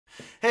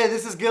Hey,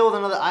 this is Gil with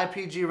another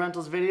IPG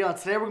Rentals video, and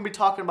today we're going to be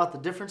talking about the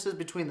differences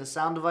between the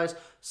sound device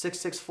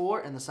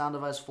 664 and the sound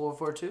device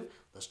 442.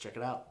 Let's check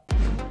it out.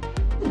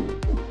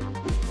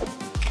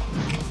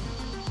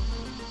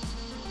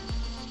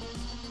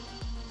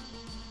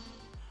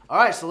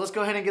 Alright, so let's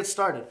go ahead and get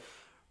started.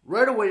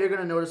 Right away, you're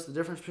going to notice the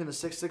difference between the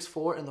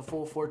 664 and the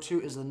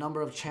 442 is the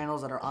number of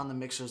channels that are on the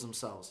mixers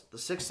themselves. The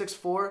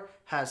 664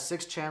 has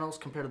 6 channels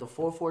compared to the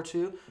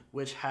 442,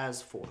 which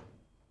has 4.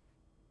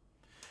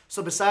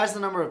 So besides the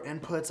number of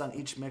inputs on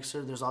each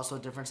mixer, there's also a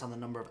difference on the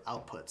number of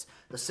outputs.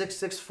 The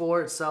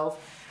 664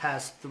 itself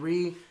has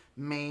 3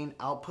 main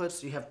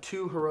outputs. You have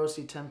 2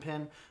 Hiroshi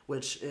 10-pin,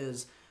 which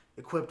is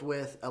equipped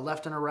with a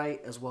left and a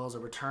right as well as a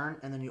return,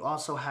 and then you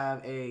also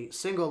have a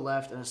single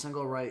left and a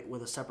single right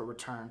with a separate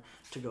return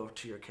to go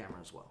to your camera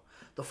as well.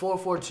 The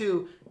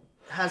 442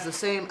 has the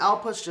same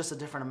outputs, just a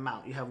different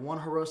amount. You have 1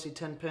 Hiroshi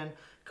 10-pin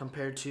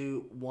compared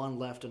to 1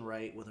 left and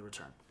right with a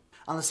return.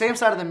 On the same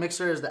side of the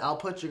mixer as the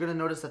outputs, you're going to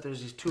notice that there's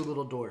these 2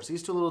 little doors.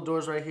 These 2 little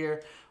doors right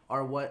here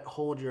are what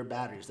hold your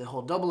batteries. They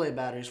hold AA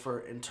batteries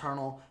for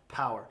internal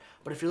power.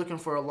 But if you're looking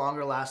for a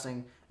longer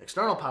lasting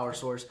external power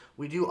source,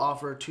 we do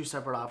offer 2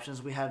 separate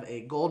options. We have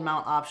a gold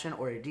mount option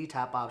or a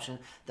D-tap option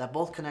that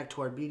both connect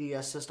to our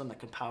BDS system that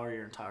can power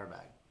your entire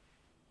bag.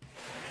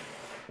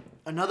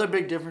 Another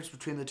big difference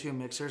between the 2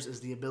 mixers is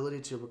the ability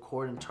to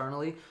record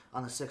internally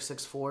on the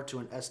 664 to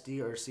an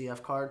SD or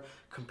CF card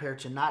compared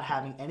to not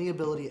having any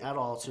ability at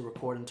all to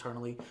record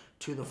internally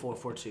to the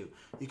 442.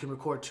 You can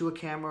record to a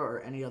camera or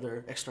any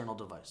other external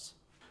device.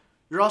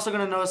 You're also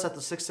going to notice that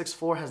the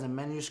 664 has a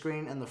menu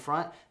screen in the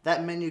front.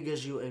 That menu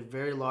gives you a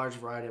very large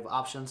variety of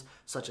options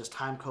such as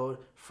time code,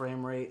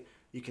 frame rate.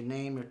 You can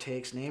name your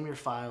takes, name your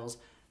files,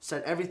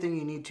 set everything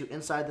you need to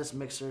inside this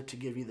mixer to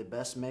give you the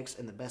best mix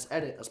and the best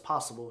edit as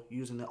possible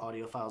using the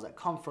audio files that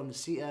come from the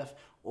CF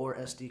or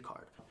SD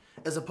card.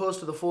 As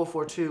opposed to the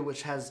 442,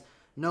 which has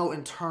no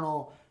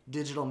internal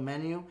digital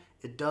menu,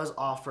 it does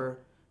offer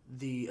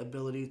the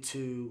ability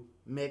to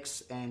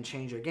mix and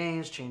change your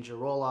gains, change your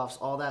roll-offs,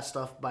 all that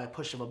stuff by a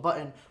push of a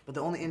button, but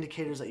the only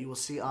indicators that you will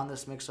see on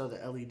this mixer are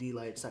the LED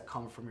lights that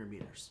come from your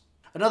meters.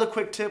 Another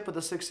quick tip with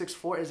the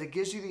 664 is it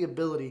gives you the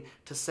ability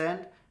to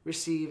send,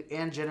 receive,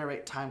 and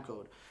generate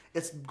timecode.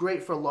 It's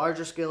great for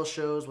larger scale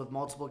shows with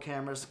multiple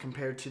cameras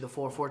compared to the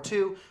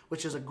 442,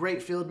 which is a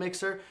great field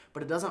mixer,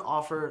 but it doesn't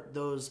offer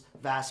those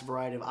vast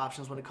variety of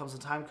options when it comes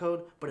to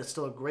timecode, but it's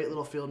still a great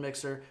little field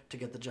mixer to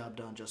get the job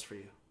done just for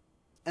you.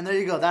 And there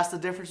you go, that's the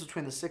difference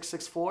between the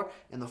 664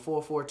 and the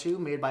 442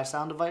 made by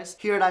Sound Device.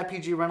 Here at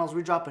IPG Rentals,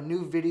 we drop a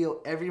new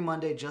video every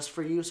Monday just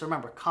for you, so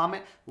remember,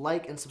 comment,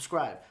 like, and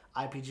subscribe.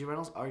 IPG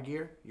Rentals, our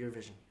gear, your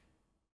vision.